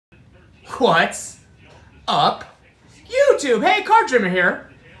What's up, YouTube? Hey, Card Dreamer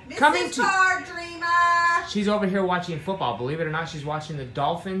here. Card Dreamer. She's over here watching football. Believe it or not, she's watching the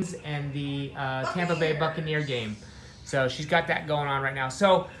Dolphins and the Tampa Bay Buccaneer game. So she's got that going on right now.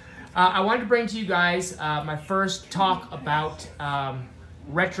 So I wanted to bring to you guys my first talk about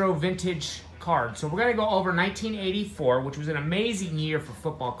retro vintage cards. So we're going to go over 1984, which was an amazing year for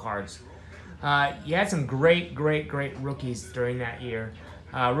football cards. You had some great rookies during that year.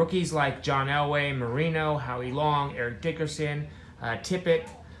 Rookies like John Elway, Marino, Howie Long, Eric Dickerson, Tippett.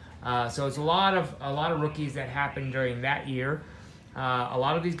 So it's a lot of rookies that happened during that year. A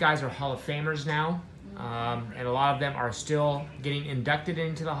lot of these guys are Hall of Famers now, and a lot of them are still getting inducted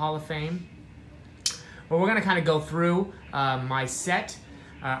into the Hall of Fame. But we're going to kind of go through my set.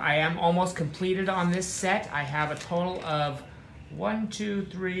 I am almost completed on this set. I have a total of 1, 2,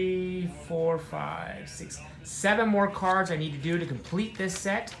 3, 4, 5, 6, 7 more cards I need to do to complete this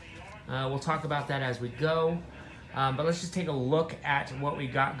set. We'll talk about that as we go. But let's just take a look at what we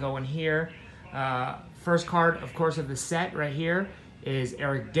got going here. First card, of course, of the set right here is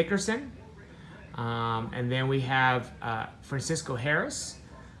Eric Dickerson. And then we have Francisco Harris,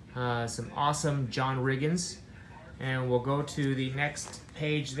 some awesome John Riggins. And we'll go to the next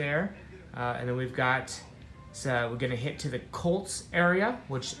page there. And then we've got, so we're going to hit to the Colts area,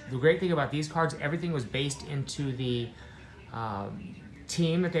 which the great thing about these cards, everything was based into the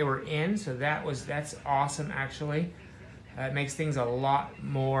team that they were in. So that's awesome, actually. It makes things a lot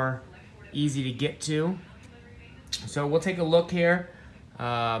more easy to get to. So we'll take a look here.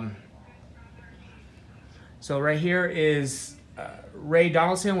 So right here is Ray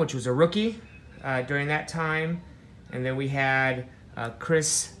Donaldson, which was a rookie during that time. And then we had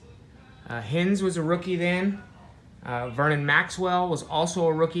Chris Hins was a rookie then. Vernon Maxwell was also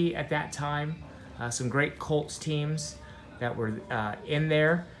a rookie at that time. Some great Colts teams that were in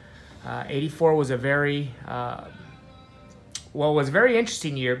there. 84 was a very, was a very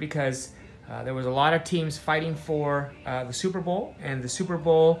interesting year because there was a lot of teams fighting for the Super Bowl, and the Super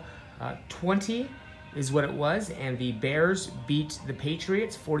Bowl 20 is what it was, and the Bears beat the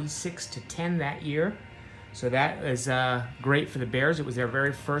Patriots 46-10 that year. So that was great for the Bears. It was their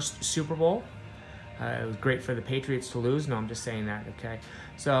very first Super Bowl. It was great for the Patriots to lose. No, I'm just saying that, okay?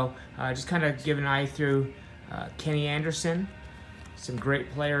 So just kind of give an eye through Kenny Anderson, some great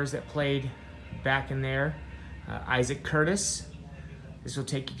players that played back in there. Isaac Curtis. This will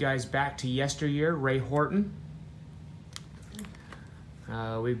take you guys back to yesteryear. Ray Horton.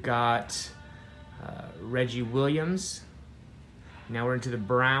 We've got Reggie Williams. Now we're into the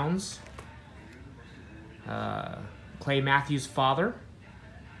Browns. Clay Matthews' father.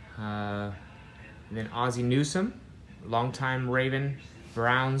 And then Ozzie Newsome, longtime Raven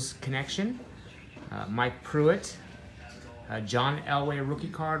Browns connection. Mike Pruitt. John Elway rookie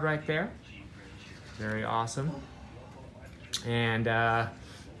card right there. Very awesome. And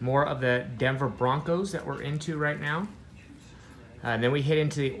more of the Denver Broncos that we're into right now. And then we hit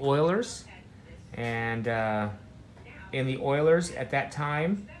into the Oilers. And in the Oilers at that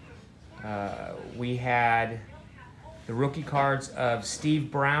time, we had the rookie cards of Steve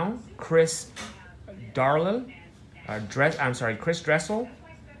Brown, Chris Darla, Chris Dressel,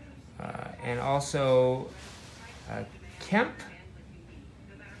 and also Kemp,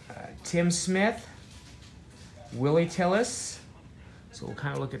 Tim Smith, Willie Tillis. So we'll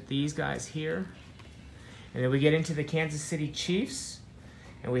kind of look at these guys here. And then we get into the Kansas City Chiefs,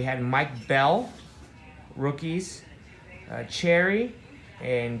 and we had Mike Bell, rookies, Cherry,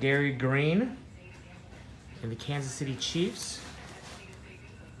 and Gary Green in the Kansas City Chiefs.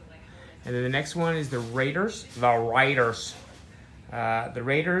 And then the next one is the Raiders. The Raiders, back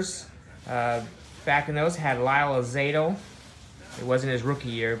in those, had Lyle Alzado. It wasn't his rookie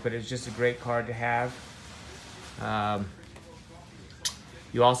year, but it's just a great card to have.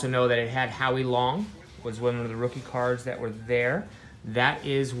 You also know that it had Howie Long, was one of the rookie cards that were there. That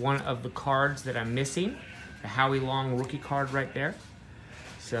is one of the cards that I'm missing, the Howie Long rookie card right there.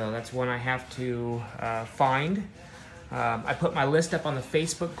 So that's one I have to find. I put my list up on the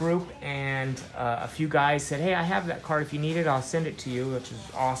Facebook group, and a few guys said, hey, I have that card. If you need it, I'll send it to you, which is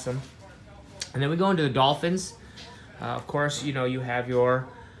awesome. And then we go into the Dolphins. Of course, you know, you have your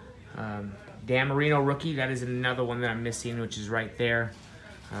Dan Marino rookie. That is another one that I'm missing, which is right there.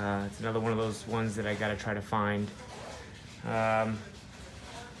 It's another one of those ones that I got to try to find.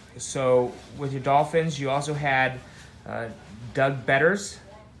 So with your Dolphins, you also had Doug Betters.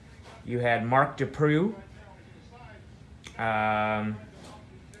 You had Mark DePrew. Of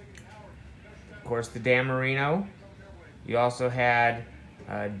course, the Dan Marino. You also had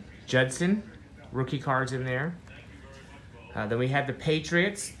Judson, rookie cards in there. Then we had the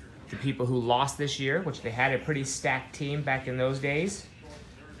Patriots. the people who lost this year, which they had a pretty stacked team back in those days.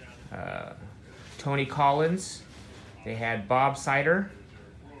 Tony Collins, they had Bob Sider,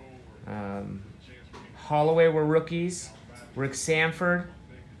 Holloway were rookies, Rick Sanford,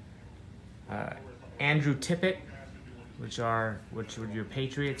 Andrew Tippett, which your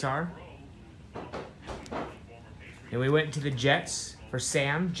Patriots are. And we went to the Jets for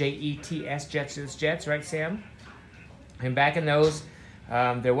Sam, Jets, Jets, right, Sam? And back in those,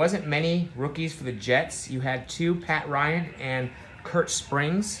 there wasn't many rookies for the Jets. You had 2, Pat Ryan and Kurt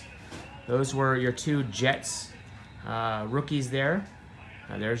Springs. Those were your 2 Jets rookies there.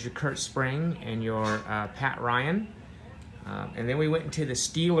 There's your Kurt Spring and your Pat Ryan. And then we went into the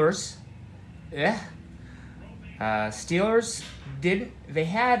Steelers. Steelers they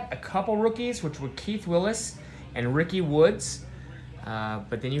had a couple rookies, which were Keith Willis and Ricky Woods.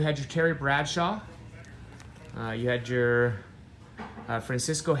 But then you had your Terry Bradshaw. You had your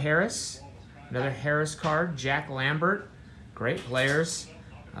Francisco Harris, another Harris card, Jack Lambert, great players.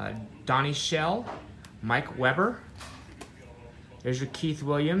 Donnie Shell, Mike Weber. There's your Keith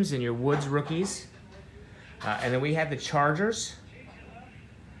Williams and your Woods rookies. And then we had the Chargers.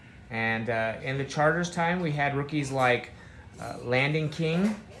 And in the Chargers time, we had rookies like Landon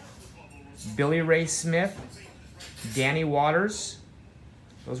King, Billy Ray Smith, Danny Waters.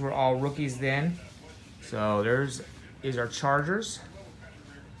 Those were all rookies then. So is our Chargers.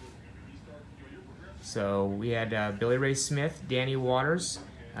 So we had Billy Ray Smith, Danny Waters,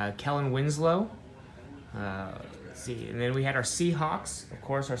 Kellen Winslow. Let's see, and then we had our Seahawks. Of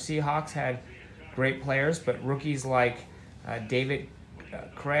course, our Seahawks had great players, but rookies like David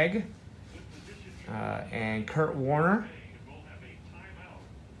Craig and Kurt Warner.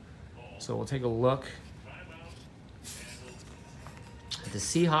 So we'll take a look at the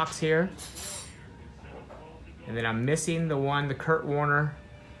Seahawks here. And then I'm missing the Kurt Warner,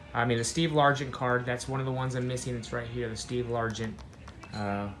 the Steve Largent card. That's one of the ones I'm missing. It's right here. The Steve Largent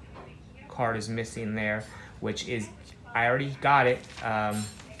card is missing there, which is, I already got it.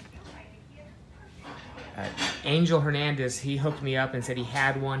 Angel Hernandez, he hooked me up and said he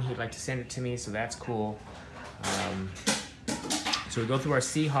had one. He'd like to send it to me, so that's cool. So we go through our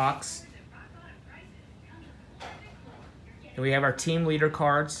Seahawks. And we have our team leader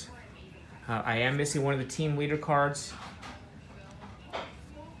cards. I am missing one of the team leader cards.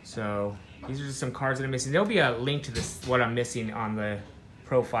 So these are just some cards that I'm missing. There'll be a link to this, what I'm missing on the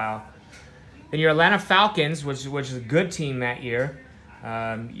profile. Then your Atlanta Falcons, which is a good team that year.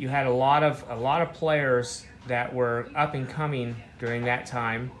 You had a lot of players that were up and coming during that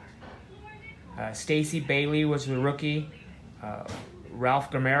time. Stacy Bailey was the rookie.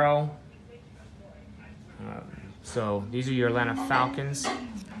 Ralph Gamero. So these are your Atlanta Falcons.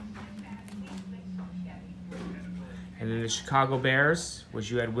 And then the Chicago Bears, which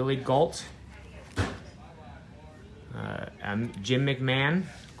you had Willie Gault, Jim McMahon.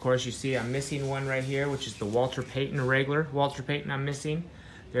 Of course, you see I'm missing one right here, which is the Walter Payton regular. Walter Payton I'm missing.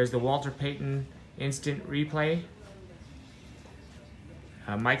 There's the Walter Payton instant replay.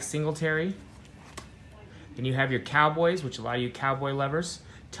 Mike Singletary. Then you have your Cowboys, which a lot of you Cowboy lovers.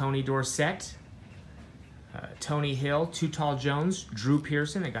 Tony Dorsett. Tony Hill, Too Tall Jones, Drew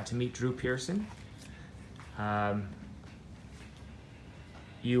Pearson. I got to meet Drew Pearson.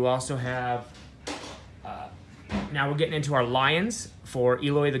 You also have, now we're getting into our Lions for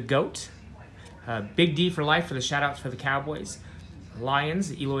Eloy the Goat. Big D for life for the shout outs for the Cowboys.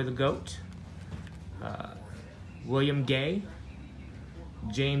 Lions, Eloy the Goat. William Gay.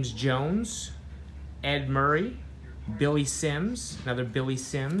 James Jones. Ed Murray. Billy Sims, another Billy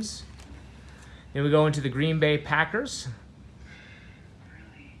Sims. Then we go into the Green Bay Packers.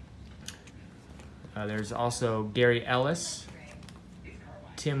 There's also Gary Ellis,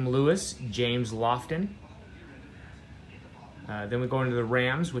 Tim Lewis, James Lofton. Then we go into the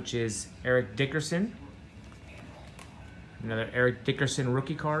Rams, which is Eric Dickerson. Another Eric Dickerson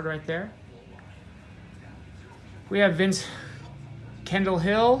rookie card right there. We have Kendall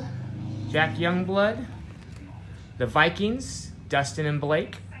Hill, Jack Youngblood. The Vikings, Dustin and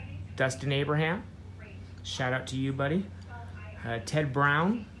Blake. Dustin Abraham. Shout out to you, buddy. Ted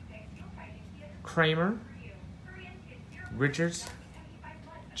Brown. Kramer. Richards.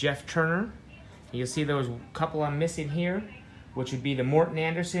 Jeff Turner. You'll see there was a couple I'm missing here, which would be the Morton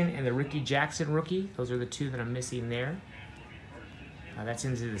Anderson and the Ricky Jackson rookie. Those are the two that I'm missing there. That's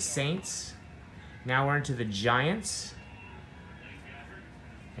into the Saints. Now we're into the Giants.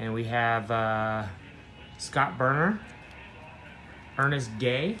 And we have Scott Burner, Ernest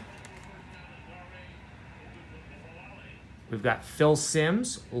Gay. We've got Phil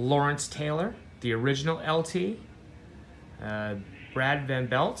Simms, Lawrence Taylor, the original LT, Brad Van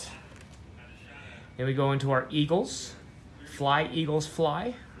Belt, Then we go into our Eagles. Fly, Eagles,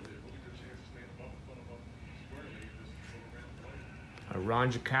 fly.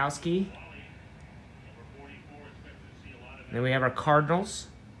 Ron Jakowski. Then we have our Cardinals.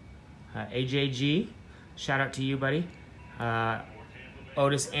 AJG. Shout out to you, buddy.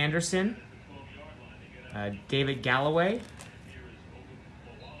 Otis Anderson. David Galloway.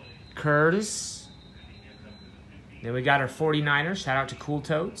 Curtis. Then we got our 49ers. Shout out to Cool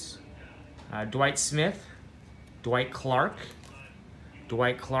Toads. Dwight Smith. Dwight Clark.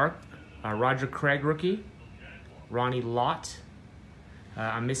 Roger Craig rookie. Ronnie Lott.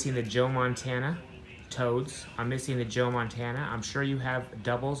 I'm missing the Joe Montana Toads. I'm missing the Joe Montana. I'm sure you have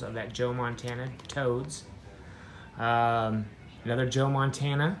doubles of that Joe Montana Toads. Another Joe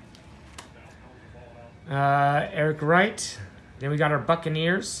Montana. Eric Wright. Then we got our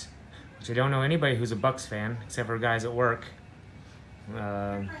Buccaneers, which I don't know anybody who's a Bucs fan except for guys at work.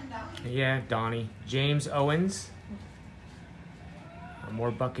 Yeah, Donnie. James Owens.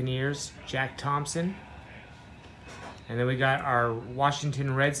 More Buccaneers. Jack Thompson. And then we got our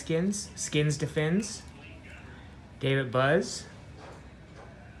Washington Redskins. Skins Defends. David Buzz.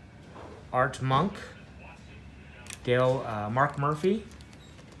 Art Monk. Mark Murphy.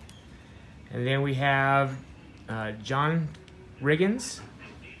 And then we have John Riggins,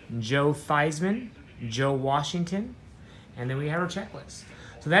 Joe Theismann, Joe Washington, and then we have our checklist.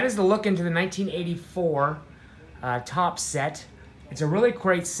 So that is the look into the 1984 top set. It's a really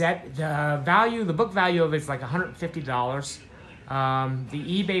great set. The book value of it is like $150.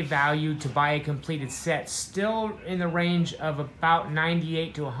 The eBay value to buy a completed set still in the range of about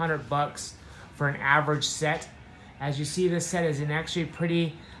 $98 to $100 for an average set. As you see, this set is an actually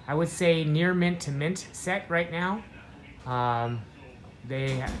pretty, I would say, near mint to mint set right now. I've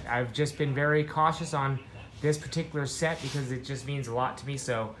just been very cautious on this particular set because it just means a lot to me.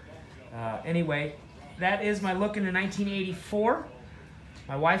 So anyway, that is my look into 1984.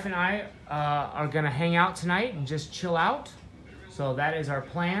 My wife and I are going to hang out tonight and just chill out. So that is our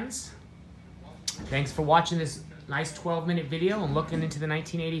plans. Thanks for watching this nice 12-minute video and looking into the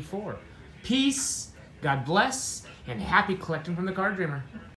 1984. Peace, God bless, and happy collecting from the Card Dreamer.